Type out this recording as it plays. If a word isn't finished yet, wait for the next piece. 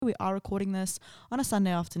We are recording this on a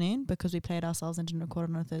Sunday afternoon because we played ourselves and didn't record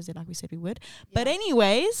on a Thursday like we said we would. But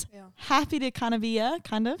anyways, happy to kind of be here,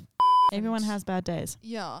 kind of. Everyone has bad days.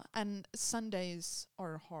 Yeah, and Sundays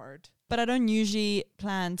are hard. But I don't usually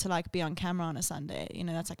plan to like be on camera on a Sunday. You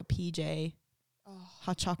know, that's like a PJ,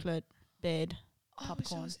 hot chocolate, bed,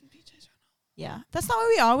 popcorn. I was in PJs right now. Yeah, that's not where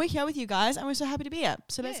we are. We're here with you guys, and we're so happy to be here.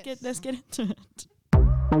 So let's get into it.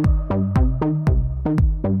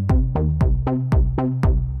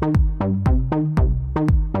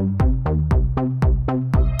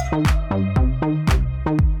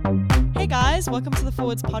 Welcome to the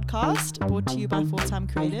Forwards podcast, brought to you by Full-Time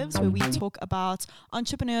Creatives, where we talk about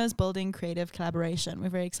entrepreneurs building creative collaboration. We're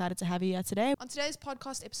very excited to have you here today. On today's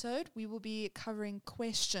podcast episode, we will be covering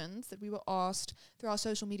questions that we were asked through our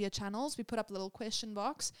social media channels. We put up a little question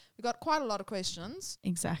box. We got quite a lot of questions.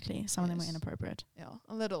 Exactly. Some of them were inappropriate. Yeah,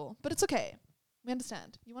 a little. But it's okay. We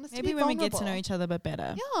understand. You want us to be maybe when vulnerable. we get to know each other a bit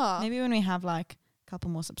better. Yeah. Maybe when we have like a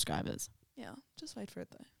couple more subscribers. Yeah, just wait for it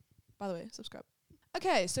though. By the way, subscribe.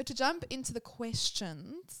 Okay, so to jump into the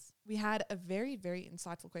questions, we had a very, very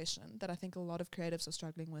insightful question that I think a lot of creatives are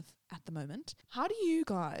struggling with at the moment. How do you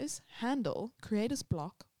guys handle creator's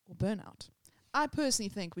block or burnout? I personally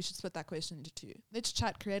think we should split that question into two. Let's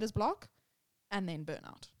chat creator's block and then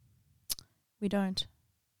burnout. We don't.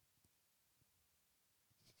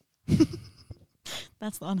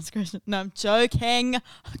 That's the honest question. No, I'm joking.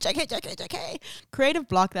 JK. Creative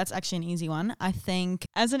block, that's actually an easy one. I think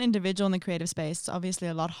as an individual in the creative space, it's obviously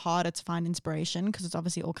a lot harder to find inspiration because it's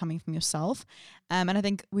obviously all coming from yourself. And I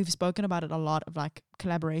think we've spoken about it a lot of like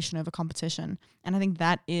collaboration over competition. And I think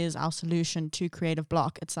that is our solution to creative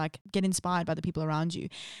block. It's like get inspired by the people around you.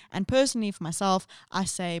 And personally for myself, I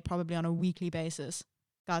say probably on a weekly basis,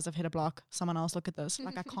 guys, I've hit a block. Someone else look at this.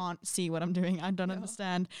 Like I can't see what I'm doing. I don't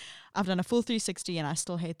understand. I've done a full 360 and I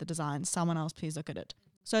still hate the design. Someone else please look at it.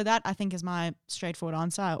 So that I think is my straightforward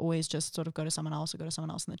answer. I always just sort of go to someone else or go to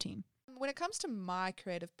someone else in the team. When it comes to my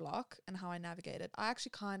creative block and how I navigate it, I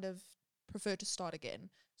actually kind of prefer to start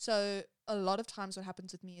again. So a lot of times what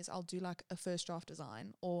happens with me is I'll do like a first draft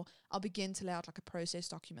design or I'll begin to lay out like a process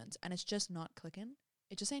document and it's just not clicking.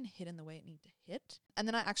 It just ain't hitting the way it needs to hit. And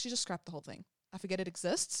then I actually just scrap the whole thing. I forget it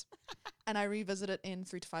exists and I revisit it in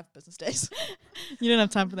 3 to 5 business days. You don't have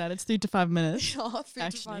time for that. It's 3 to 5 minutes. Yeah, 3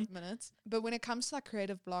 to 5 minutes. But when it comes to that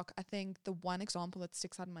creative block, I think the one example that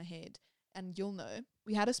sticks out in my head, and you'll know,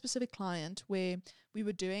 we had a specific client where we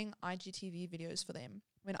were doing IGTV videos for them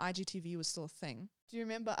when IGTV was still a thing. Do you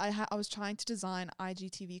remember I was trying to design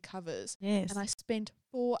IGTV covers? Yes. And I spent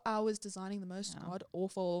 4 hours designing the most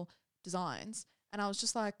god-awful designs. And I was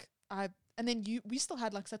just like, and then we still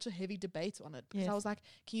had like such a heavy debate on it because I was like,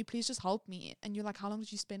 can you please just help me? And you're like, how long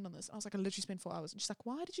did you spend on this? And I was like, I literally spent 4 hours. And she's like,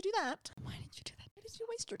 why did you do that? Why did you do that? Why did you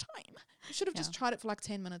waste your time? You should have just tried it for like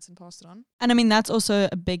 10 minutes and passed it on. And I mean, that's also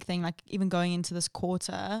a big thing. Like even going into this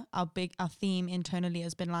quarter, our theme internally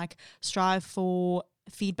has been like strive for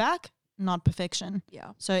feedback, not perfection.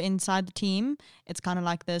 Yeah. So inside the team, it's kind of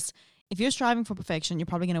like this. If you're striving for perfection, you're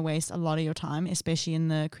probably going to waste a lot of your time, especially in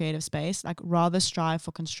the creative space. Like rather strive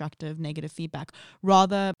for constructive, negative feedback.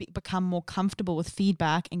 Rather become more comfortable with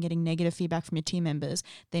feedback and getting negative feedback from your team members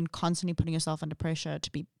than constantly putting yourself under pressure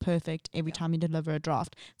to be perfect every time you deliver a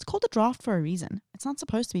draft. It's called a draft for a reason. It's not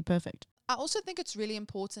supposed to be perfect. I also think it's really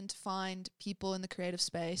important to find people in the creative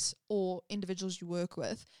space or individuals you work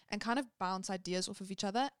with and kind of bounce ideas off of each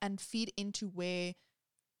other and feed into where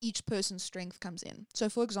each person's strength comes in. So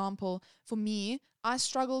for example, for me, I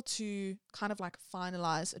struggle to kind of like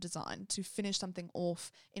finalize a design, to finish something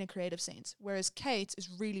off in a creative sense, whereas Kate is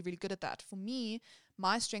really, really good at that. For me,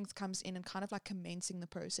 my strength comes in and kind of like commencing the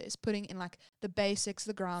process, putting in like the basics,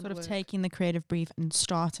 the groundwork. Sort of taking the creative brief and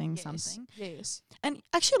starting something. Yes. And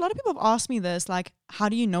actually a lot of people have asked me this, like, how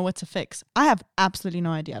do you know what to fix? I have absolutely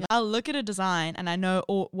no idea. Yeah. I'll look at a design and I know,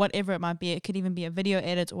 or whatever it might be, it could even be a video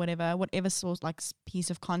edit or whatever source, like piece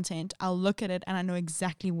of content. I'll look at it and I know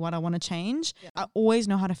exactly what I want to change. Yeah. I always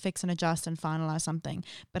know how to fix and adjust and finalize something.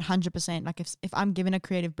 But 100%, like if I'm given a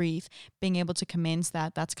creative brief, being able to commence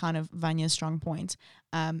that's kind of Vanya's strong point.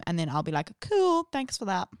 And then I'll be like, cool, thanks for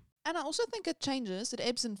that. And I also think it changes, it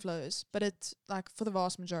ebbs and flows, but it's like for the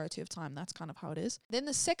vast majority of time, that's kind of how it is. Then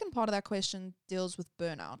the second part of that question deals with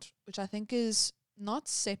burnout, which I think is not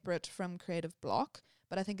separate from creative block,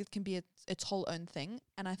 but I think it can be its whole own thing.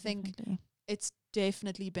 And I think it's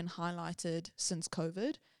definitely been highlighted since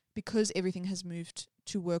COVID because everything has moved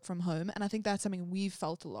to work from home. And I think that's something we've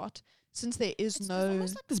felt a lot since there is It's no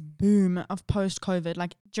almost like this boom of post-COVID.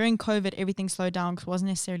 Like during COVID, everything slowed down because it wasn't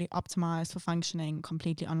necessarily optimized for functioning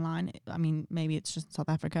completely online. I mean, maybe it's just South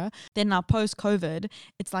Africa. Then now post-COVID,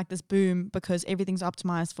 it's like this boom because everything's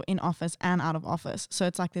optimized for in office and out of office. So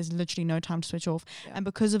it's like there's literally no time to switch off. Yeah. And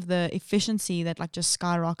because of the efficiency that like just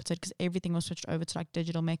skyrocketed because everything was switched over to like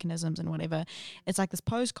digital mechanisms and whatever, it's like this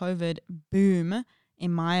post-COVID boom,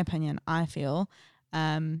 in my opinion, I feel.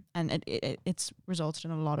 And it's resulted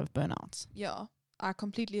in a lot of burnouts. Yeah, I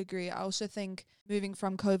completely agree. I also think moving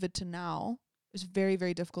from COVID to now is very,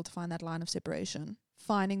 very difficult to find that line of separation.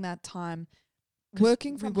 Finding that time,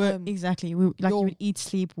 working from home. Exactly. We like you would eat,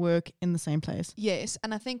 sleep, work in the same place. Yes,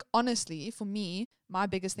 and I think honestly, for me, my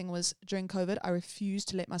biggest thing was during COVID, I refused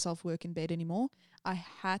to let myself work in bed anymore. I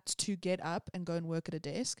had to get up and go and work at a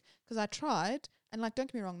desk because I tried. And like,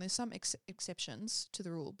 don't get me wrong, there's some exceptions to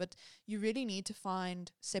the rule, but you really need to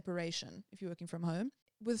find separation if you're working from home.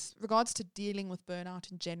 With regards to dealing with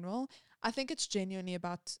burnout in general, I think it's genuinely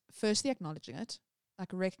about firstly acknowledging it, like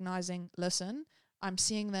recognizing, listen, I'm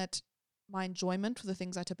seeing that my enjoyment for the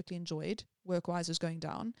things I typically enjoyed work-wise is going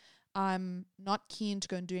down. I'm not keen to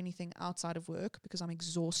go and do anything outside of work because I'm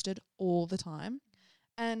exhausted all the time.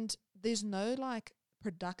 And there's no like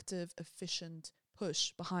productive, efficient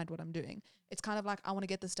push behind what I'm doing. It's kind of like I want to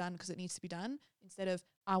get this done because it needs to be done instead of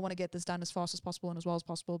I want to get this done as fast as possible and as well as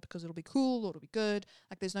possible because it'll be cool or it'll be good.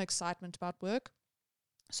 Like there's no excitement about work.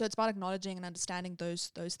 So it's about acknowledging and understanding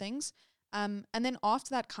those things. And then after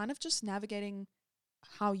that, kind of just navigating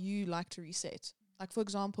how you like to reset. Like for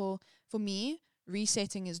example, for me,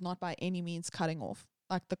 resetting is not by any means cutting off.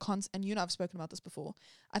 Like and you and I've spoken about this before.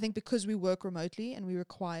 I think because we work remotely and we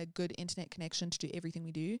require good internet connection to do everything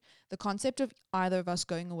we do, the concept of either of us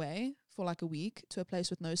going away for like a week to a place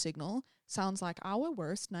with no signal sounds like our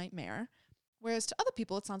worst nightmare. Whereas to other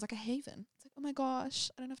people, it sounds like a haven. It's like, oh my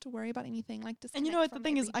gosh, I don't have to worry about anything. Like, and you know what the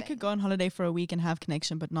thing is, I could go on holiday for a week and have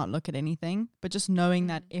connection, but not look at anything. But just knowing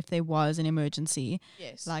that if there was an emergency,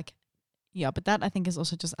 yes, like, yeah. But that I think is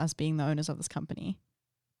also just us being the owners of this company.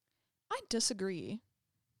 I disagree.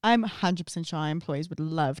 I'm 100% sure our employees would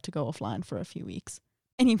love to go offline for a few weeks.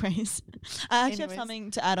 Anyways, I actually have something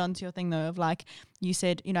to add on to your thing though of like you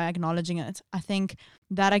said, you know, acknowledging it. I think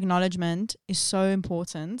that acknowledgement is so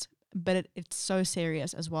important, but it's so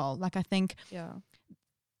serious as well. Like I think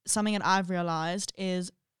something that I've realized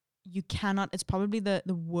is you cannot, it's probably the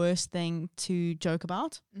worst thing to joke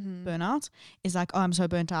about. Burnout is like, oh, I'm so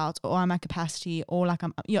burnt out, or I'm at capacity, or like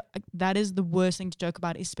that is the worst thing to joke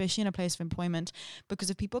about, especially in a place of employment,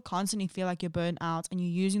 because if people constantly feel like you're burnt out and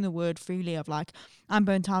you're using the word freely of like, I'm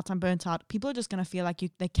burnt out, people are just going to feel like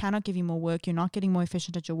they cannot give you more work, you're not getting more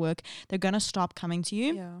efficient at your work, they're going to stop coming to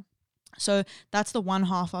you. So that's the one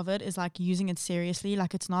half of it, is like using it seriously.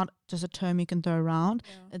 Like it's not just a term you can throw around.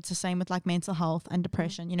 It's the same with like mental health and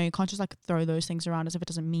depression. You know, you can't just like throw those things around as if it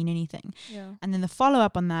doesn't mean anything. And then the follow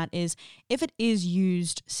up on that is, if it is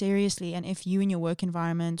used seriously, and if you in your work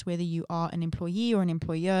environment, whether you are an employee or an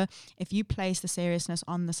employer, if you place the seriousness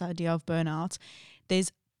on this idea of burnout,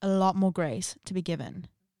 there's a lot more grace to be given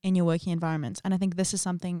in your working environment. And I think this is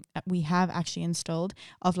something that we have actually instilled,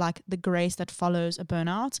 of like the grace that follows a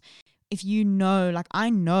burnout. If you know, like I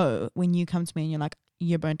know when you come to me and you're like,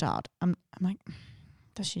 you're burnt out, I'm like,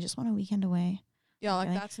 does she just want a weekend away? Yeah, like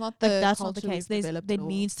Okay. that's not the case. There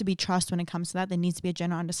needs to be trust when it comes to that. There needs to be a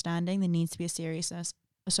general understanding. There needs to be a seriousness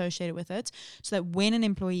associated with it, so that when an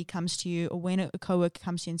employee comes to you, or when a coworker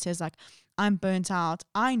comes to you and says like, I'm burnt out,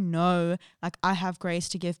 I know like I have grace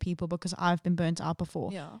to give people because I've been burnt out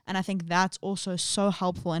before. And I think that's also so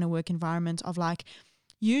helpful in a work environment of like,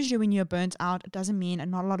 usually when you're burnt out, it doesn't mean,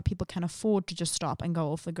 and not a lot of people can afford to just stop and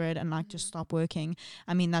go off the grid and like just stop working.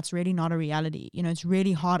 I mean, that's really not a reality. You know, it's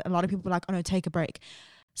really hard. A lot of people are like, oh no, take a break.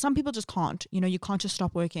 Some people just can't. You know, you can't just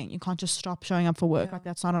stop working. You can't just stop showing up for work. Like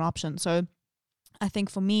that's not an option. So I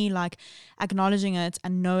think for me, like acknowledging it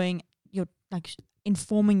and knowing you're like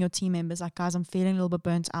informing your team members, like, guys, I'm feeling a little bit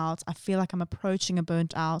burnt out. I feel like I'm approaching a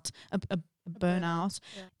burnout.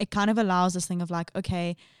 It kind of allows this thing of like,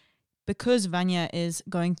 okay, because Vanya is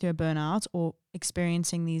going through a burnout or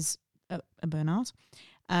experiencing a burnout,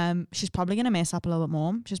 she's probably going to mess up a little bit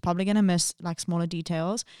more. She's probably going to miss like smaller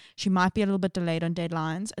details. She might be a little bit delayed on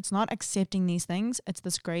deadlines. It's not accepting these things. It's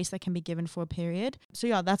this grace that can be given for a period. So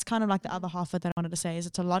yeah, that's kind of like the other half of it that I wanted to say, is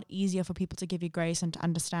it's a lot easier for people to give you grace and to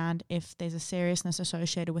understand if there's a seriousness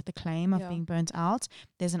associated with the claim of being burnt out.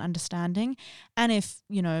 There's an understanding. And if,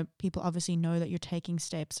 you know, people obviously know that you're taking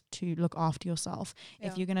steps to look after yourself.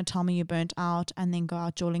 If you're going to tell me you're burnt out and then go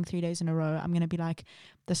out jawling 3 days in a row, I'm going to be like,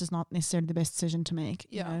 this is not necessarily the best decision to make.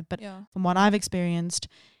 You know? But from what I've experienced,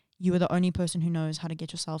 you are the only person who knows how to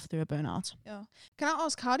get yourself through a burnout. Yeah. Can I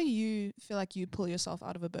ask, how do you feel like you pull yourself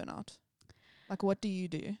out of a burnout? Like, what do you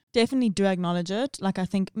do? Definitely do acknowledge it. Like, I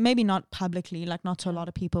think maybe not publicly, like not to a lot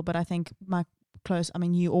of people, but I think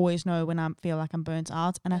you always know when I feel like I'm burnt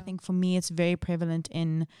out. And I think for me, it's very prevalent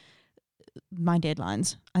in my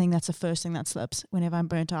deadlines. I think that's the first thing that slips whenever I'm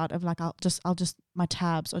burnt out, of like, my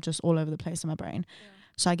tabs are just all over the place in my brain. Yeah.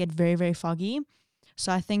 So I get very, very foggy.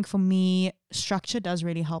 So I think for me, structure does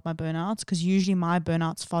really help my burnouts, because usually my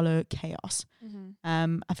burnouts follow chaos.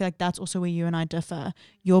 I feel like that's also where you and I differ.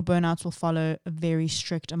 Your burnouts will follow a very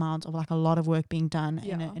strict amount of like a lot of work being done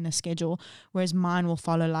in a schedule, whereas mine will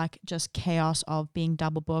follow like just chaos of being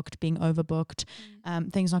double booked, being overbooked,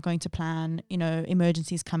 things not going to plan,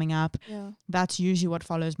 emergencies coming up. That's usually what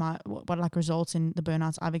follows what like results in the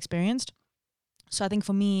burnouts I've experienced. So I think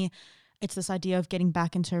for me, it's this idea of getting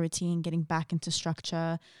back into a routine, getting back into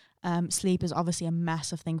structure. Sleep is obviously a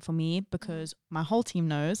massive thing for me, because my whole team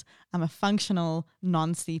knows I'm a functional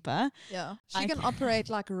non-sleeper. Yeah. She can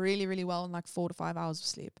operate like really, really well in like 4 to 5 hours of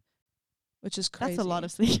sleep, which is crazy. That's a lot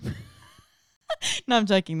of sleep. No, I'm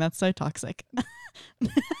joking. That's so toxic.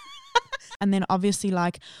 And then obviously,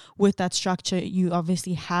 like with that structure, you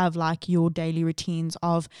obviously have like your daily routines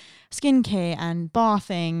of skincare and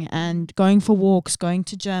bathing and going for walks, going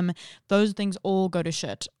to gym. Those things all go to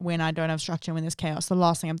shit when I don't have structure, when there's chaos. The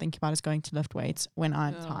last thing I'm thinking about is going to lift weights when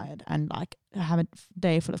I'm tired and like have a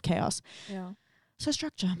day full of chaos. Yeah. So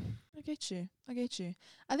structure. I get you.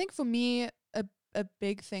 I think for me, a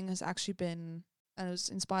big thing has actually been, and it was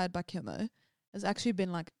inspired by Kimo, has actually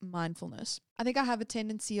been like mindfulness. I think I have a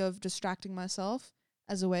tendency of distracting myself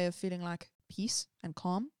as a way of feeling like peace and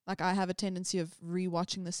calm. Like I have a tendency of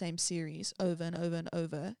rewatching the same series over and over and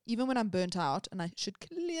over, even when I'm burnt out and I should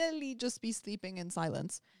clearly just be sleeping in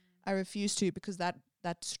silence. I refuse to, because that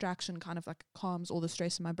distraction kind of like calms all the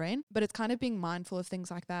stress in my brain. But it's kind of being mindful of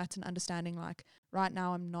things like that and understanding like, right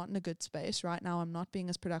now I'm not in a good space. Right now I'm not being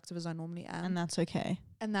as productive as I normally am. And that's okay.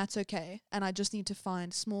 And I just need to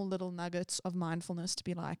find small little nuggets of mindfulness to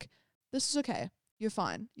be like, this is okay. You're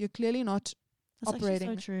fine. You're clearly not operating.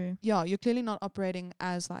 That's so true. Yeah, you're clearly not operating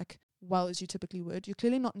as like well as you typically would. You're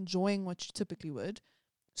clearly not enjoying what you typically would.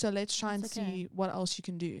 So let's try and see what else you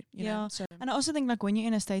can do. You know? So, and I also think like when you're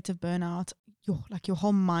in a state of burnout, your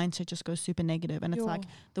whole mindset just goes super negative, and it's like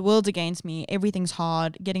the world's against me. Everything's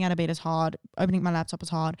hard. Getting out of bed is hard. Opening my laptop is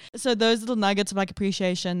hard. So those little nuggets of like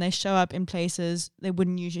appreciation, they show up in places they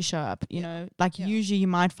wouldn't usually show up. You know, like usually you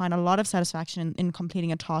might find a lot of satisfaction in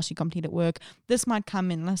completing a task you complete at work. This might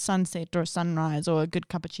come in a sunset or a sunrise or a good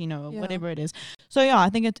cappuccino or whatever it is. So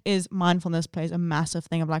I think it is mindfulness plays a massive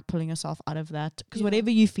thing of like pulling yourself out of that, because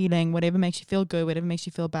whatever you're feeling, whatever makes you feel good, whatever makes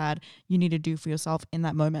you feel bad, you need to do for yourself in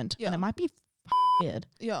that moment. And it might be weird.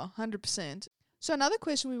 Yeah, 100%. So another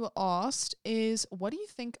question we were asked is, what do you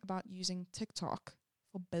think about using TikTok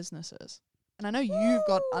for businesses? And I know you've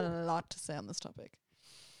got a lot to say on this topic.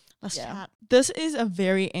 Let's chat. This is a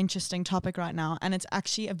very interesting topic right now, and it's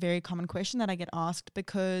actually a very common question that I get asked,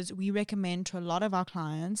 because we recommend to a lot of our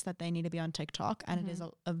clients that they need to be on TikTok, and it is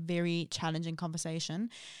a very challenging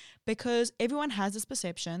conversation, because everyone has this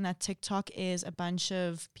perception that TikTok is a bunch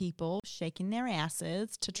of people shaking their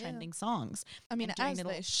asses to trending songs. I mean, as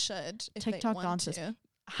they should. TikTok dances.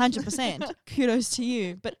 100%. Kudos to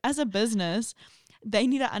you. But as a business, they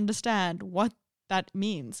need to understand what that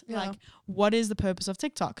means. Like, what is the purpose of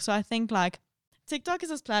TikTok? So I think like TikTok is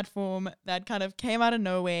this platform that kind of came out of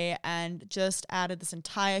nowhere and just added this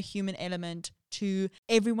entire human element to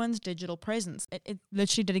everyone's digital presence. It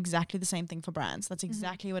literally did exactly the same thing for brands. That's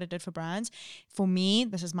exactly what it did for brands. For me,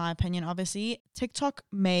 this is my opinion, obviously, TikTok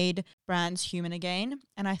made brands human again.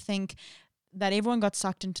 And I think that everyone got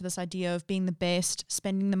sucked into this idea of being the best,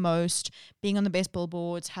 spending the most, being on the best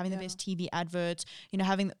billboards, having the best TV adverts,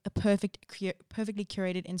 having a perfectly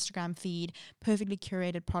curated Instagram feed, perfectly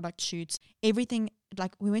curated product shoots, everything.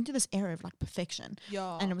 Like, we went to this era of like perfection.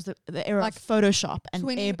 Yeah. And it was the era like of Photoshop and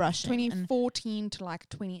airbrushing. 2014 to like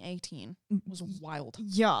 2018 was wild.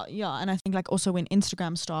 Yeah. And I think like also when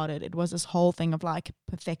Instagram started, it was this whole thing of like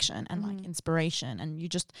perfection and like inspiration, and you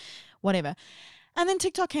just whatever. And then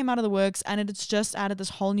TikTok came out of the works, and it's just added this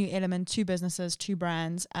whole new element to businesses, to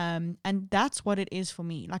brands. And that's what it is for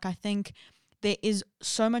me. Like, I think there is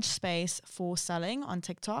so much space for selling on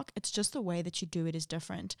TikTok. It's just the way that you do it is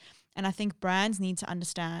different. And I think brands need to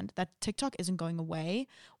understand that TikTok isn't going away.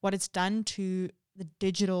 What it's done to the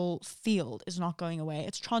digital field is not going away.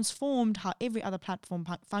 It's transformed how every other platform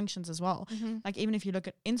functions as well. Like, even if you look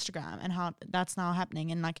at Instagram and how that's now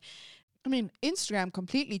happening, and like I mean, Instagram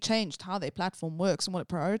completely changed how their platform works and what it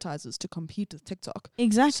prioritizes to compete with TikTok.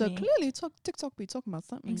 Exactly. So clearly TikTok be talking about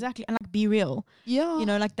something. Exactly. And like, be real. Yeah. You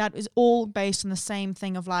know, like that is all based on the same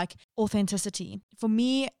thing of like authenticity. For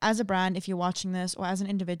me as a brand, if you're watching this, or as an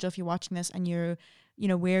individual, if you're watching this and you're, you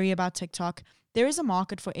know, wary about TikTok, there is a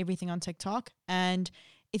market for everything on TikTok. And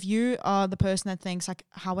if you are the person that thinks like,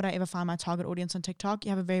 how would I ever find my target audience on TikTok?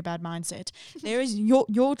 You have a very bad mindset. There is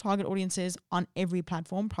your target audiences on every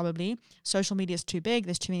platform, probably. Social media is too big.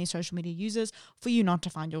 There's too many social media users for you not to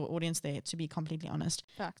find your audience there, to be completely honest.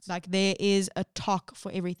 Facts. Like there is a talk for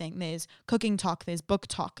everything. There's cooking talk, there's book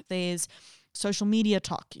talk, there's social media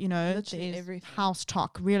talk, you know, Literally there's everything. house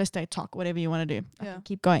talk, real estate talk, whatever you want to do. I Yeah. can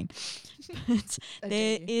keep going. But I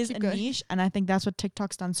there dare you. is Keep a going. niche, and I think that's what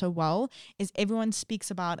TikTok's done so well, is everyone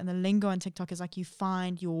speaks about, and the lingo on TikTok is like you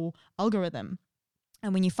find your algorithm.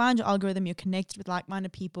 And when you find your algorithm, you're connected with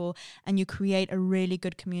like-minded people and you create a really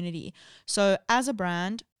good community. So as a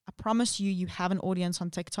brand, I promise you have an audience on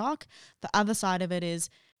TikTok. The other side of it is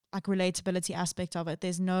like relatability aspect of it.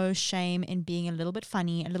 There's no shame in being a little bit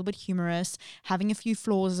funny, a little bit humorous, having a few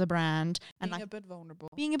flaws as a brand, and Being like a bit vulnerable.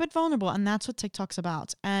 being a bit vulnerable. And that's what TikTok's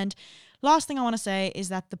about. And last thing I want to say is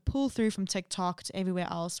that the pull through from TikTok to everywhere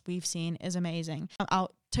else we've seen is amazing. Our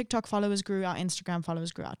TikTok followers grew, our Instagram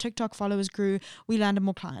followers grew, our TikTok followers grew, we landed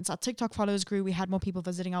more clients. Our TikTok followers grew, we had more people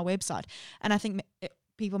visiting our website. And I think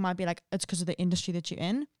people might be like, it's because of the industry that you're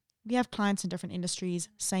in. We have clients in different industries.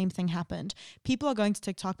 Same thing happened. People are going to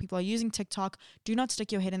TikTok. People are using TikTok. Do not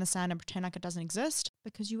stick your head in the sand and pretend like it doesn't exist,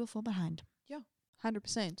 because you will fall behind.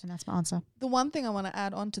 100%. And that's my answer. The one thing I want to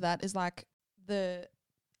add on to that is like the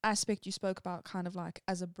aspect you spoke about, kind of like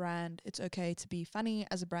as a brand, it's okay to be funny.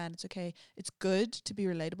 As a brand, it's okay. It's good to be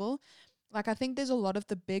relatable. Like I think there's a lot of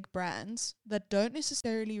the big brands that don't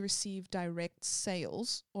necessarily receive direct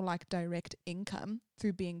sales or like direct income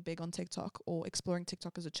through being big on TikTok or exploring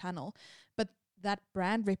TikTok as a channel. But that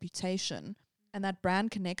brand reputation and that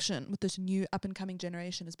brand connection with this new up and coming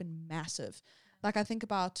generation has been massive. Like I think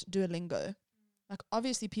about Duolingo. Like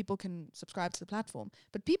obviously people can subscribe to the platform,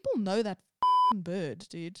 but people know that bird,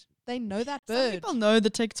 dude. They know that bird. Some people know the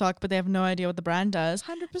TikTok, but they have no idea what the brand does.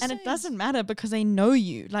 100%. And it doesn't matter because they know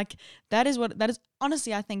you. Like that is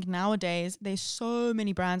honestly, I think nowadays there's so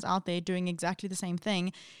many brands out there doing exactly the same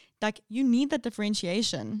thing. Like you need that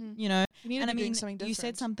differentiation, you know? You need to And be I mean, doing something different. you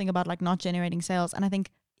said something about like not generating sales. And I think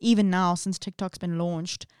even now, since TikTok's been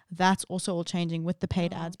launched, that's also all changing with the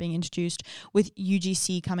paid ads being introduced, with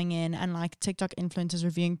UGC coming in and like TikTok influencers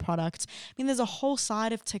reviewing products. I mean, there's a whole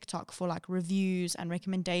side of TikTok for like reviews and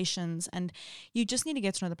recommendations, and you just need to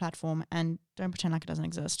get to know the platform and don't pretend like it doesn't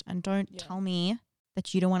exist. And don't tell me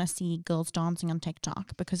that you don't want to see girls dancing on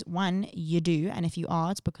TikTok, because one, you do, and if you are,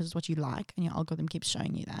 it's because it's what you like and your algorithm keeps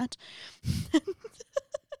showing you that.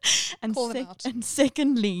 And, Call them out. and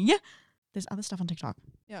secondly, there's other stuff on TikTok.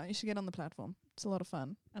 Yeah, you should get on the platform. It's a lot of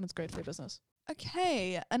fun and it's great for your business.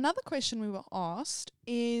 Okay, another question we were asked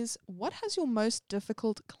is, what has your most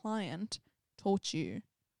difficult client taught you?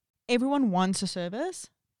 Everyone wants a service,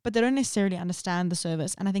 but they don't necessarily understand the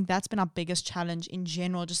service. And I think that's been our biggest challenge in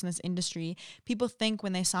general, just in this industry. People think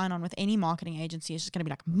when they sign on with any marketing agency, it's just going to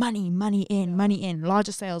be like money in,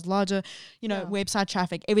 larger sales, larger, website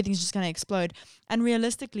traffic, everything's just going to explode. And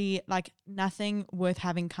realistically, like nothing worth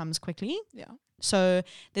having comes quickly. Yeah. So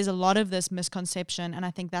there's a lot of this misconception, and I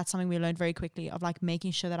think that's something we learned very quickly, of like making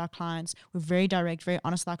sure that our clients, we're very direct, very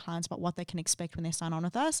honest with our clients about what they can expect when they sign on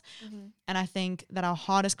with us. And I think that our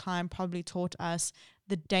hardest client probably taught us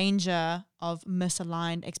the danger of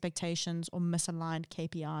misaligned expectations or misaligned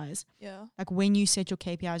KPIs. Yeah. Like when you set your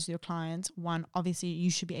KPIs with your clients, one, obviously you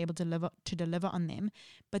should be able to deliver on them,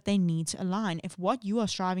 but they need to align. If what you are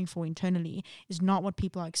striving for internally is not what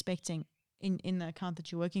people are expecting in the account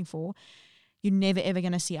that you're working for, you're never, ever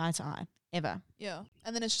going to see eye to eye, ever. Yeah.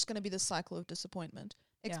 And then it's just going to be this cycle of disappointment,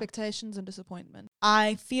 expectations and disappointment.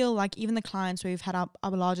 I feel like even the clients where we've had our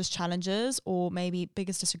largest challenges or maybe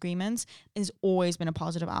biggest disagreements, there's always been a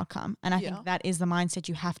positive outcome. And I think that is the mindset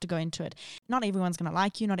you have to go into it. Not everyone's going to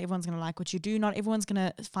like you. Not everyone's going to like what you do. Not everyone's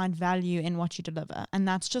going to find value in what you deliver. And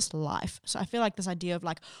that's just life. So I feel like this idea of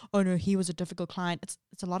like, oh no, he was a difficult client.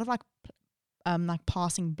 It's a lot of like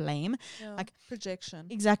passing blame, like projection.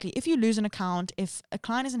 Exactly. If you lose an account, if a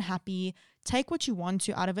client isn't happy, take what you want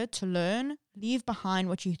to out of it to learn, leave behind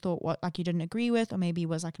what you thought like you didn't agree with, or maybe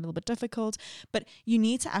was like a little bit difficult. But you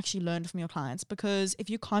need to actually learn from your clients, because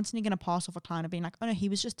if you're constantly going to pass off a client of being like, oh no, he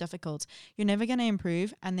was just difficult, you're never going to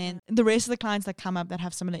improve. And then the rest of the clients that come up that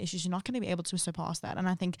have similar issues, you're not going to be able to surpass that. And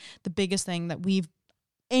I think the biggest thing that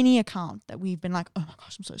any account that we've been like, oh my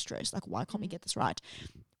gosh, I'm so stressed, like why can't we get this right?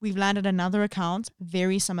 we've landed another account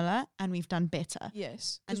very similar and we've done better.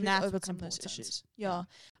 Yes. And And that's we've what's overcome those important. issues. Yeah.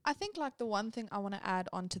 I think like the one thing I want to add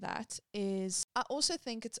on to that is I also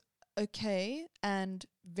think it's okay and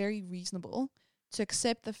very reasonable to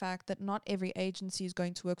accept the fact that not every agency is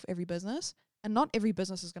going to work for every business. And not every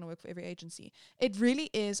business is going to work for every agency. It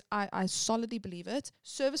really is, I solidly believe it.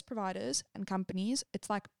 Service providers and companies,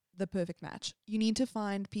 it's like the perfect match. You need to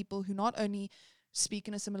find people who not only speak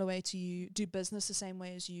in a similar way to you, do business the same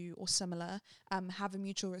way as you or similar, have a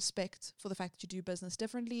mutual respect for the fact that you do business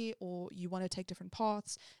differently or you want to take different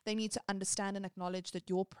paths. They need to understand and acknowledge that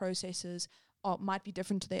your processes might be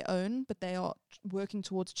different to their own, but they are working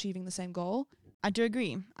towards achieving the same goal. I do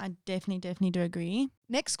agree. I definitely do agree.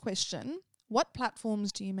 Next question. What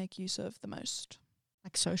platforms do you make use of the most?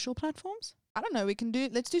 Like social platforms? I don't know.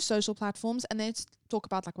 Let's do social platforms and let's talk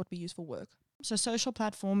about like what we use for work. So social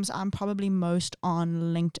platforms, I'm probably most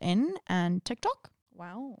on LinkedIn and TikTok.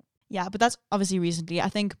 Wow. Yeah, but that's obviously recently. I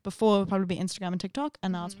think before it would probably be Instagram and TikTok,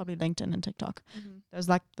 and now it's probably LinkedIn and TikTok. Those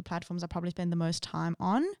like the platforms I probably spend the most time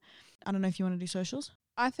on. I don't know if you want to do socials.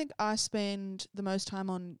 I think I spend the most time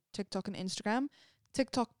on TikTok and Instagram.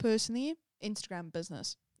 TikTok personally, Instagram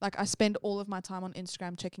business. Like I spend all of my time on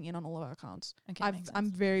Instagram checking in on all of our accounts. Okay, I'm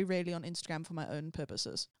very rarely on Instagram for my own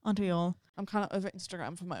purposes. Aren't we all? I'm kind of over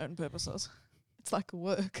Instagram for my own purposes. It's like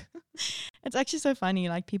work. It's actually so funny.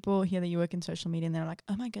 Like people hear that you work in social media and they're like,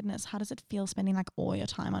 oh my goodness, how does it feel spending like all your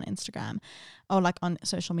time on Instagram or like on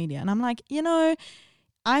social media? And I'm like,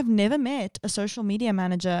 I've never met a social media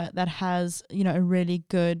manager that has, a really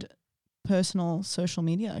good personal social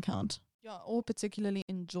media account. Yeah, or particularly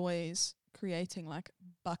enjoys creating like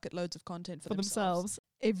bucket loads of content for themselves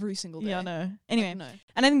every single day. Yeah, no. Anyway, like, no.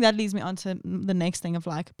 And I think that leads me on to the next thing of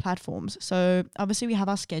like platforms. So obviously we have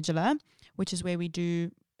our scheduler, which is where we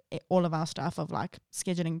do all of our stuff of like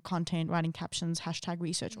scheduling content, writing captions, hashtag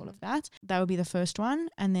research, all of that. That would be the first one.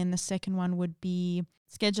 And then the second one would be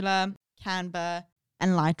scheduler, Canva,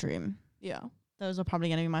 and Lightroom. Yeah. Those are probably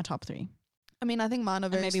going to be my top 3. I mean, I think mine are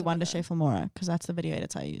very maybe similar. Wondershare Filmora, because that's the video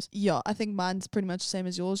editor I use. Yeah, I think mine's pretty much the same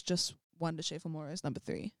as yours, just Wondershare Filmora is number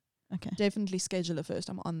 3. Okay. Definitely scheduler first.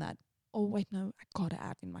 I'm on that. Oh, wait, no. I got to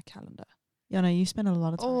add in my calendar. Yeah, no, you spend a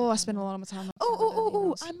lot of time. Oh, I spend a lot of my time on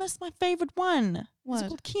Oh, I missed my favorite one. What? It's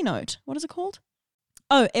called Keynote. What is it called?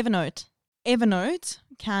 Oh, Evernote. Evernote,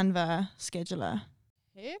 Canva, scheduler.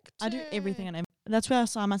 Heck, I do everything on Evernote. That's where I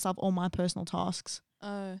assign myself all my personal tasks.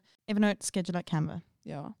 Evernote, scheduler, Canva.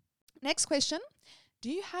 Yeah. Next question.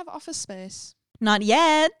 Do you have office space? Not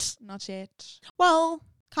yet. Not yet. Well,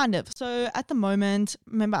 kind of. So at the moment,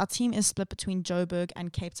 remember our team is split between Joburg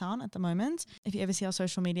and Cape Town at the moment. If you ever see our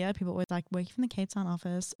social media, people always like working from the Cape Town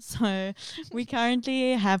office. So we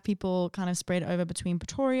currently have people kind of spread over between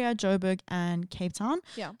Pretoria, Joburg and Cape Town.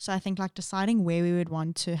 Yeah. So I think like deciding where we would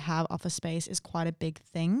want to have office space is quite a big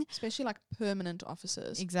thing. Especially like permanent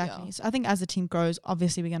offices. Exactly. Yeah. So I think as the team grows,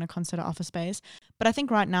 obviously we're going to consider office space. But I think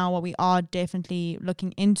right now what we are definitely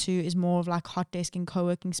looking into is more of like hot desk and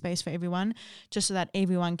co-working space for everyone, just so that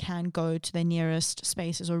everyone can go to their nearest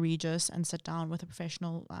spaces or Regis and sit down with a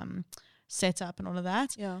professional setup and all of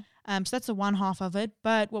that. Yeah. So that's the one half of it.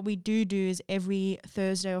 But what we do is every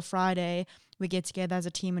Thursday or Friday we get together as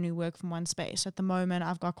a team and we work from one space. So at the moment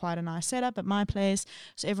I've got quite a nice setup at my place.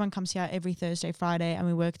 So everyone comes here every Thursday, Friday and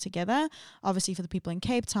we work together. Obviously for the people in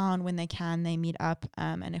Cape Town, when they can, they meet up.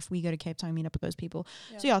 And if we go to Cape Town, we meet up with those people.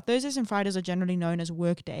 Yeah. So yeah, Thursdays and Fridays are generally known as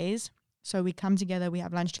work days. So we come together, we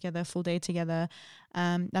have lunch together, full day together.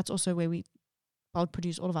 That's also where we bulk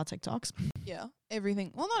produce all of our TikToks. Yeah.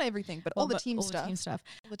 Everything. Well, not everything, but all the team stuff. The team stuff.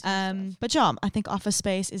 All the team stuff. But yeah, I think office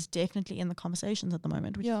space is definitely in the conversations at the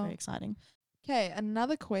moment, which is very exciting. Okay,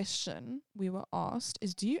 another question we were asked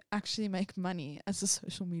is, do you actually make money as a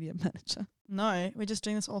social media manager? No, we're just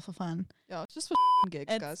doing this all for fun. Yeah, it's just for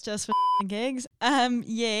gigs, It's guys. just for gigs.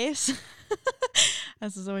 Yes.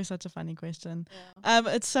 This is always such a funny question. Yeah.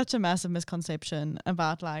 It's such a massive misconception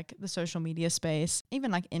about like the social media space,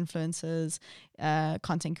 even like influencers,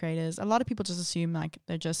 content creators. A lot of people just assume like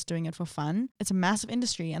they're just doing it for fun. It's a massive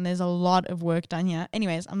industry and there's a lot of work done here.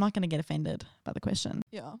 Anyways, I'm not going to get offended by the question.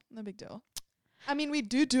 Yeah, no big deal. I mean, we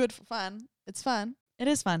do it for fun. It's fun. It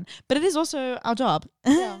is fun, but it is also our job,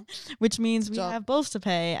 Yeah. which means we Job. have bills to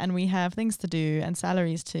pay and we have things to do and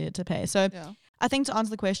salaries to pay. So Yeah. I think to answer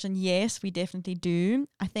the question, yes, we definitely do.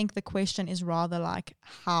 I think the question is rather like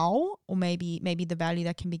how, or maybe the value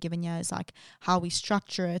that can be given here is like how we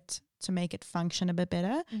structure it to make it function a bit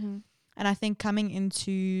better. Mm-hmm. And I think coming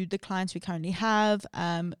into the clients we currently have,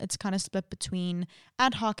 it's kind of split between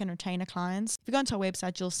ad hoc and retainer clients. If you go onto our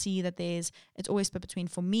website, you'll see that it's always split between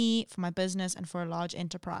for me, for my business, and for a large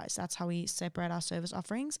enterprise. That's how we separate our service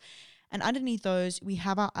offerings. And underneath those, we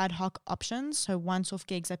have our ad hoc options. So once-off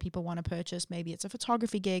gigs that people want to purchase. Maybe it's a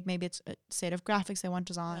photography gig. Maybe it's a set of graphics they want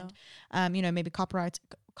designed. Maybe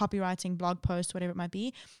copywriting, blog posts, whatever it might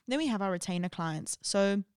be. Then we have our retainer clients.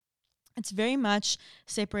 So it's very much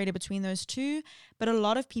separated between those two, but a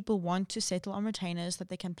lot of people want to settle on retainers that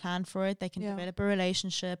they can plan for it. They can develop a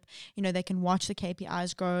relationship. They can watch the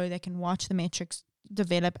KPIs grow. They can watch the metrics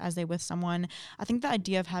develop as they're with someone. I think the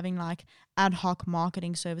idea of having like ad hoc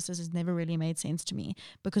marketing services has never really made sense to me,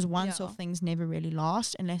 because once-off things never really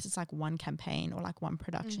last unless it's like one campaign or like one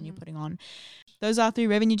production you're putting on. Those are 3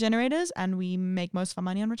 revenue generators, and we make most of our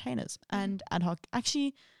money on retainers and ad hoc.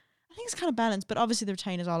 Actually, I think it's kind of balanced, but obviously the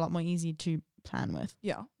retainers are a lot more easy to plan with.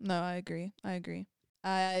 Yeah, no, I agree.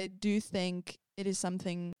 I do think it is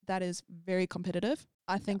something that is very competitive.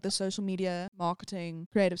 I think the social media marketing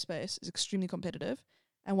creative space is extremely competitive.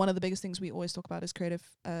 And one of the biggest things we always talk about is creative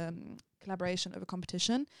collaboration over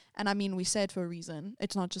competition. And I mean, we say it for a reason.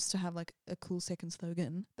 It's not just to have like a cool second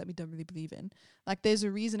slogan that we don't really believe in. Like, there's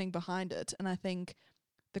a reasoning behind it. And I think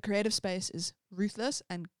the creative space is ruthless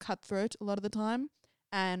and cutthroat a lot of the time.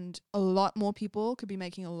 And a lot more people could be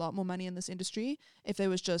making a lot more money in this industry if there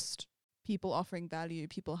was just people offering value,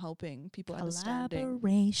 people helping, people understanding.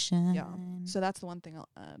 Collaboration. Yeah. So that's the one thing I'll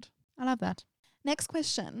add. I love that. Next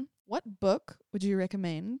question. What book would you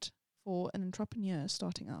recommend for an entrepreneur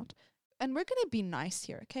starting out? And we're going to be nice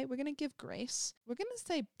here, okay? We're going to give grace. We're going to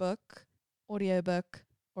say book, audiobook,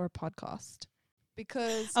 or a podcast.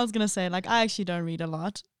 Because I was going to say, like, I actually don't read a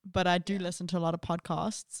lot, but I do listen to a lot of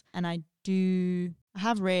podcasts, and I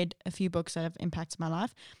have read a few books that have impacted my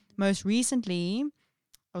life. Most recently,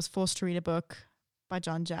 I was forced to read a book by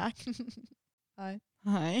John Jack. Hi,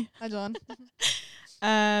 John.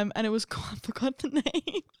 And it was I forgot the name.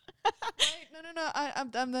 Wait, no.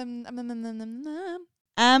 I'm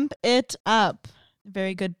Amp It Up.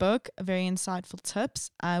 Very good book, very insightful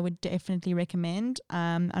tips. I would definitely recommend.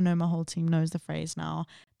 I know my whole team knows the phrase now.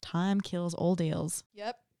 Time kills all deals.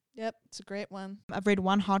 Yep, it's a great one. I've read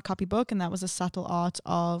one hard copy book, and that was A Subtle Art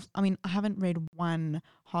of, I haven't read one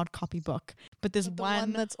hard copy book, but there's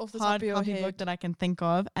one that's off the hard top of your copy head. book that I can think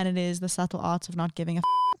of, and it is The Subtle Art of Not Giving a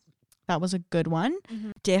That was a good one.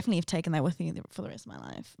 Definitely have taken that with me for the rest of my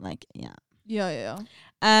life. Like, yeah. Yeah.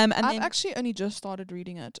 And I've then actually only just started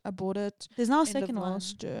reading it. I bought it there's now a end second of one.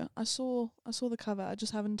 last year. I saw the cover. I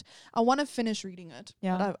just haven't. I want to finish reading it.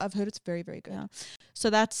 Yeah. But I've heard it's very, very good. Yeah. So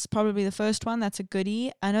that's probably the first one. That's a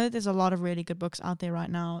goodie. I know there's a lot of really good books out there right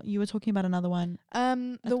now. You were talking about another one.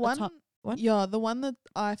 The one. What? Yeah, the one that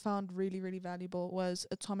I found really, really valuable was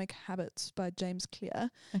Atomic Habits by James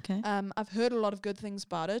Clear. Okay. I've heard a lot of good things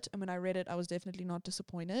about it, and when I read it, I was definitely not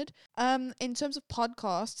disappointed. In terms of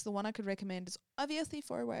podcasts, the one I could recommend is obviously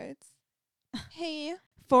 4 Words. Hey.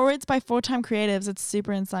 Forwards by 4-Time Creatives. It's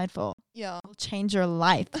super insightful. Yeah. It'll change your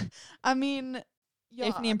life. I mean, yeah,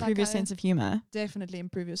 Definitely improve your sense of humor. Definitely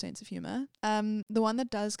improve your sense of humor. The one that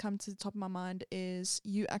does come to the top of my mind is,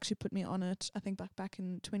 you actually put me on it, I think back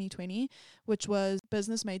in 2020, which was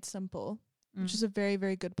Business Made Simple, which is a very,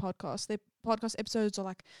 very good podcast. Their podcast episodes are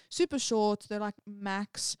like super short. They're like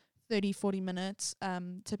max 30-40 minutes,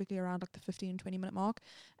 typically around like the 15-20 minute mark,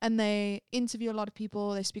 and they interview a lot of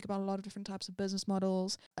people. They speak about a lot of different types of business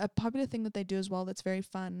models. A popular thing that they do as well that's very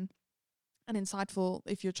fun and insightful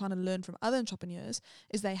if you're trying to learn from other entrepreneurs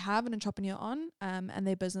is they have an entrepreneur on, and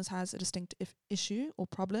their business has a distinct issue or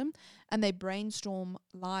problem, and they brainstorm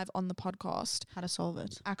live on the podcast How to solve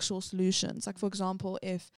it. actual solutions. Like, for example,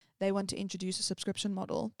 if they want to introduce a subscription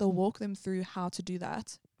model, they'll walk them through how to do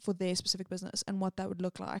that for their specific business and what that would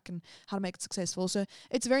look like and how to make it successful. So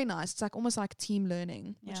it's very nice. It's like almost like team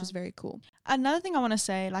learning, which is very cool. Another thing I want to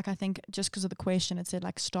say, like, I think just because of the question, it said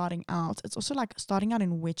like starting out. It's also like starting out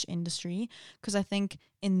in which industry? Because I think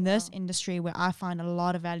in this industry where I find a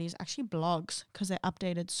lot of value is actually blogs, because they're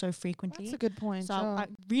updated so frequently. That's a good point. So I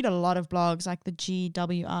read a lot of blogs, like the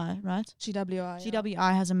GWI, right? GWI.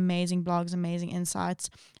 GWI has amazing blogs, amazing insights.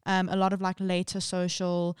 A lot of like Later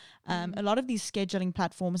Social, a lot of these scheduling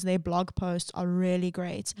platforms, their blog posts are really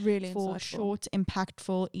great. Really for insightful. short,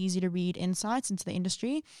 impactful, easy to read insights into the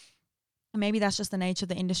industry. And maybe that's just the nature of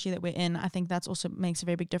the industry that we're in. I think that's also makes a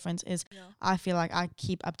very big difference is I feel like I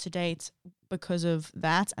keep up to date because of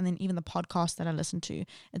that. And then even the podcast that I listen to,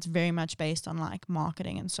 it's very much based on like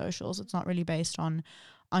marketing and socials. It's not really based on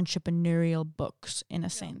entrepreneurial books in a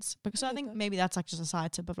sense. Because I think maybe that's like just a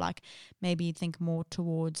side tip of like maybe think more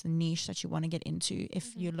towards the niche that you want to get into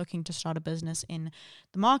if you're looking to start a business in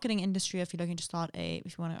the marketing industry, if you're looking to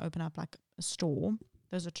if you want to open up like a store.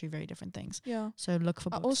 Those are two very different things. Yeah. So look for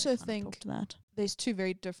books. I also that kind of think talk to that. There's two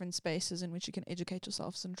very different spaces in which you can educate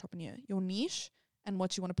yourself as an entrepreneur. Your niche and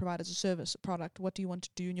what you want to provide as a service, a product. What do you want to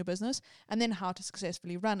do in your business? And then how to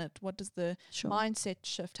successfully run it. What does the mindset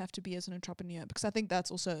shift have to be as an entrepreneur? Because I think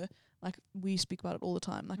that's also, like, we speak about it all the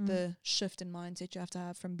time. Like the shift in mindset you have to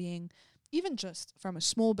have from being even just from a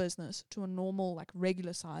small business to a normal, like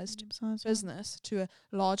regular sized business to a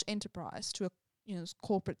large enterprise to a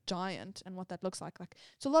corporate giant, and what that looks like. Like,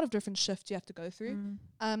 it's a lot of different shifts you have to go through.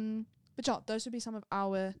 But yeah, those would be some of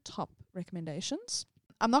our top recommendations.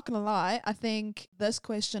 I'm not going to lie, I think this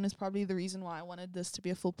question is probably the reason why I wanted this to be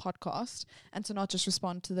a full podcast and to not just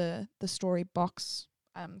respond to the story box,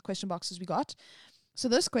 question boxes we got. So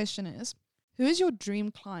this question is, who is your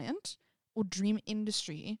dream client or dream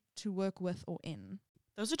industry to work with or in?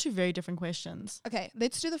 Those are two very different questions. Okay,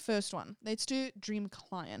 let's do the first one. Let's do dream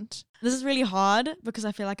client. This is really hard because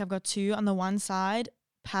I feel like I've got two. On the one side,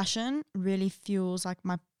 passion really fuels like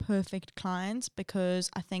my perfect clients, because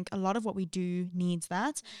I think a lot of what we do needs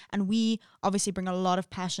that, and we obviously bring a lot of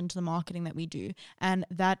passion to the marketing that we do, and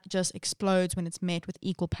that just explodes when it's met with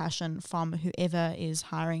equal passion from whoever is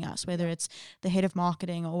hiring us, whether it's the head of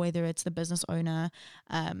marketing or whether it's the business owner,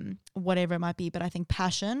 whatever it might be. But I think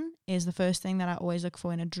passion is the first thing that I always look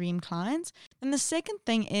for in a dream client. And the second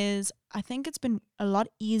thing is, I think it's been a lot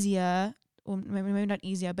easier, or maybe not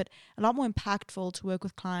easier, but a lot more impactful to work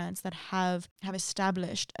with clients that have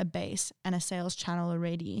established a base and a sales channel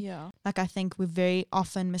already. Yeah. Like, I think we're very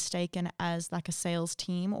often mistaken as like a sales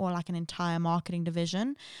team or like an entire marketing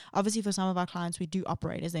division. Obviously, for some of our clients, we do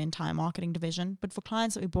operate as the entire marketing division, but for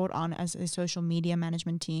clients that we brought on as a social media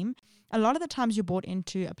management team, a lot of the times you're brought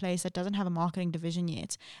into a place that doesn't have a marketing division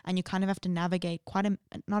yet, and you kind of have to navigate quite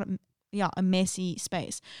a messy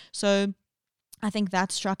space. So I think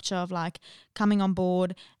that structure of like coming on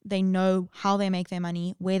board, they know how they make their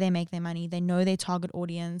money, where they make their money, they know their target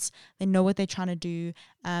audience, they know what they're trying to do,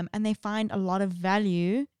 and they find a lot of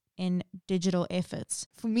value in digital efforts.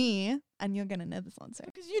 For me, and you're going to know this answer.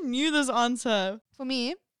 Because you knew this answer. For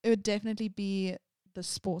me, it would definitely be the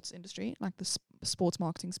sports industry, like the sports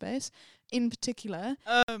marketing space. In particular,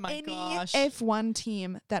 oh my gosh, F1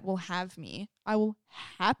 team that will have me, I will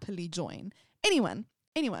happily join. Anyone.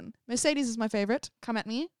 Mercedes is my favorite. Come at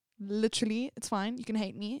me. Literally, it's fine. You can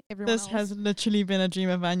hate me. Everyone else. This has literally been a dream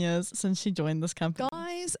of Anya's since she joined this company.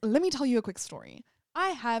 Guys, let me tell you a quick story. I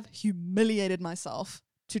have humiliated myself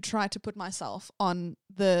to try to put myself on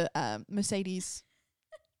the Mercedes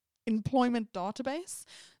employment database.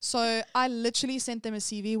 So I literally sent them a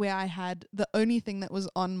CV where I had the only thing that was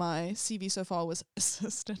on my CV so far was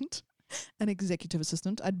assistant. An executive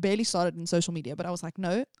assistant. I'd barely started in social media, but I was like,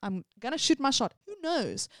 no, I'm gonna shoot my shot. Who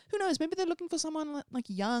knows? Maybe they're looking for someone like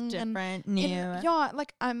young, different, new. Yeah,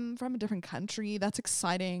 like I'm from a different country. That's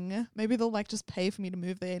exciting. Maybe they'll like just pay for me to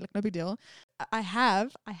move there. Like, no big deal. I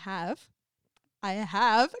have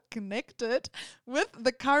connected with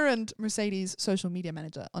the current Mercedes social media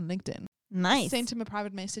manager on LinkedIn. Nice. Sent him a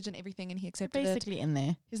private message and everything, and he accepted basically it. in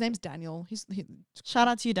there. His name's Daniel. Shout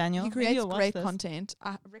out to you, Daniel. He creates great content.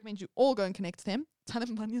 I recommend you all go and connect to him. Tell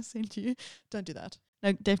him Anya sent you. Don't do that.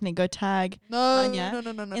 No, definitely go tag Anya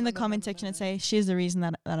in the comment section and say she's the reason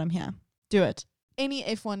that I'm here. Do it. Any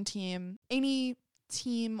F1 team, any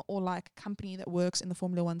team or like company that works in the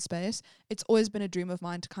Formula One space, it's always been a dream of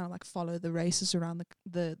mine to kind of like follow the races around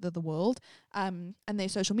the world. And their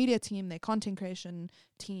social media team, their content creation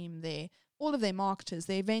team, all of their marketers,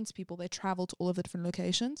 their events people, they travel to all of the different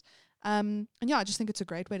locations. And yeah, I just think it's a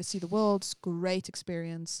great way to see the world. It's great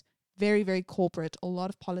experience. Very, very corporate. A lot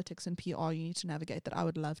of politics and PR you need to navigate that I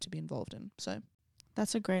would love to be involved in. So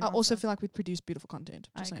that's a great I also feel like we'd produce beautiful content.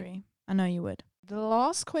 I agree. I know you would. The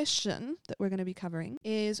last question that we're going to be covering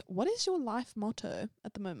is, what is your life motto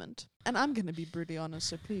at the moment? And I'm going to be brutally honest,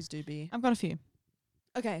 so please do be. I've got a few.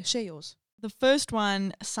 Okay, share yours. The first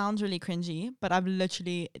one sounds really cringy, but I've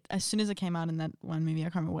literally, as soon as it came out in that one movie, I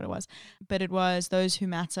can't remember what it was, but it was those who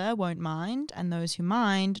matter won't mind, and those who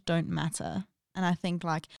mind don't matter. And I think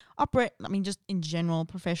just in general,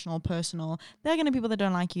 professional, personal, there are going to be people that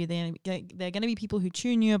don't like you. There are going to be people who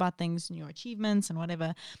tune you about things and your achievements and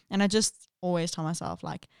whatever. And I just always tell myself,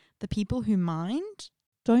 like, the people who mind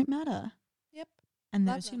don't matter. Yep. And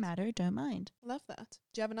those who matter don't mind. Love that.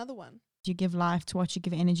 Do you have another one? You give life to what you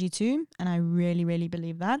give energy to. And I really, really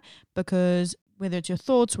believe that, because whether it's your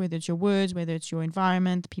thoughts, whether it's your words, whether it's your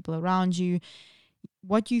environment, the people around you,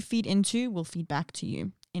 what you feed into will feed back to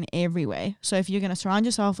you. in every way. So if you're going to surround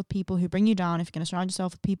yourself with people who bring you down, if you're going to surround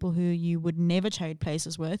yourself with people who you would never trade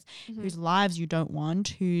places with, whose lives you don't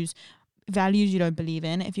want, whose values you don't believe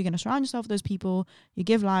in, if you're going to surround yourself with those people, you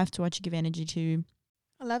give life to what you give energy to.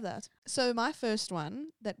 I love that. So my first one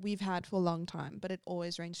that we've had for a long time, but it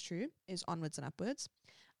always reigns true, is onwards and upwards.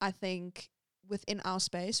 I think within our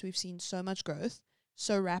space, we've seen so much growth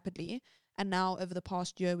so rapidly. And now over the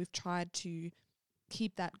past year, we've tried to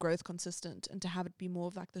keep that growth consistent and to have it be more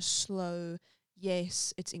of like the slow,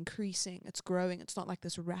 yes, it's increasing, it's growing. It's not like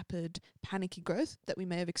this rapid, panicky growth that we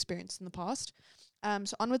may have experienced in the past.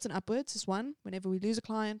 So onwards and upwards is one. Whenever we lose a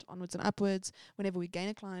client, onwards and upwards. Whenever we gain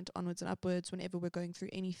a client, onwards and upwards. Whenever we're going through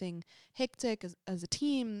anything hectic as a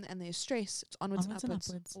team and there's stress, it's onwards and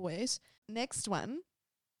upwards always. Next one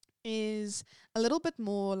is a little bit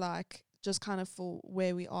more like just kind of for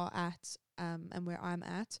where we are at and where I'm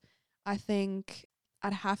at. I think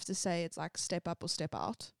I'd have to say it's like step up or step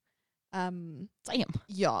out. Damn.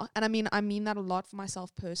 Yeah. And I mean that a lot for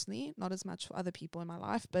myself personally, not as much for other people in my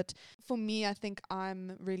life. But for me, I think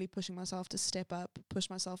I'm really pushing myself to step up, push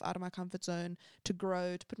myself out of my comfort zone, to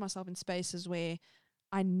grow, to put myself in spaces where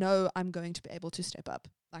I know I'm going to be able to step up.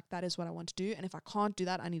 Like that is what I want to do. And if I can't do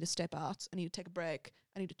that, I need to step out. I need to take a break.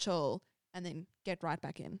 I need to chill and then get right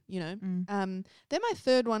back in, you know. Then my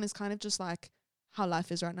third one is kind of just like how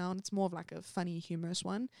life is right now, and it's more of like a funny, humorous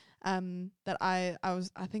one. That I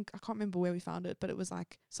think I can't remember where we found it, but it was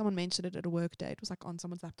like someone mentioned it at a work day. It was like on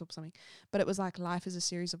someone's laptop or something. But it was like life is a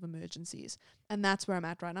series of emergencies, and that's where I'm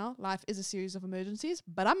at right now. Life is a series of emergencies,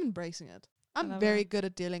 but I'm embracing it. I'm very good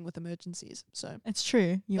at dealing with emergencies. So it's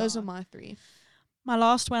true. Those are my three. My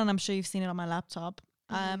last one, and I'm sure you've seen it on my laptop.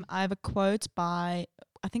 I have a quote by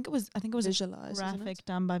I think it was Visualize, a graphic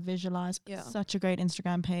done by Visualize. Yeah. Such a great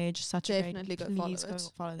Instagram page. Definitely go follow it. Go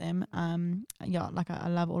follow them. Yeah, like I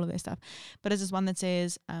love all of their stuff. But it's this one that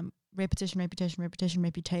says repetition, reputation, reputation,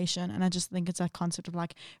 reputation. And I just think it's a concept of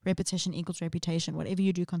like repetition equals reputation. Whatever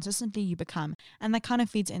you do consistently, you become. And that kind of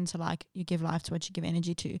feeds into like you give life to what you give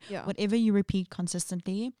energy to. Yeah. Whatever you repeat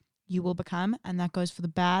consistently, you will become, and that goes for the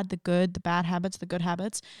bad, the good, the bad habits, the good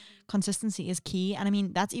habits. Consistency is key. And I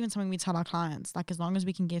mean, that's even something we tell our clients, like as long as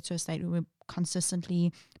we can get to a state where we're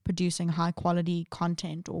consistently producing high quality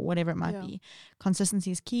content or whatever it might be,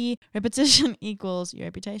 consistency is key. Repetition equals your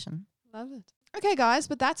reputation. Love it. Okay, guys,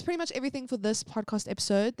 but that's pretty much everything for this podcast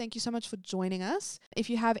episode. Thank you so much for joining us. If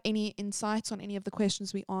you have any insights on any of the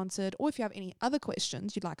questions we answered, or if you have any other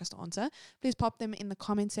questions you'd like us to answer, please pop them in the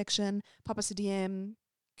comment section, pop us a DM,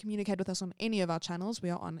 communicate with us on any of our channels. We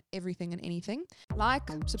are on everything and anything. Like,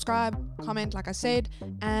 subscribe, comment, like I said,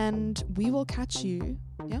 and we will catch you.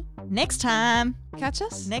 Yeah. Next time. Catch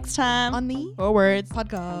us next time on the Forwards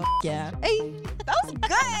podcast. Yeah. Hey, that was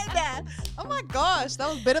good. Oh my gosh, that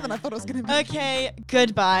was better than I thought it was going to be. Okay.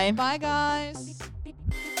 Goodbye. Bye, guys.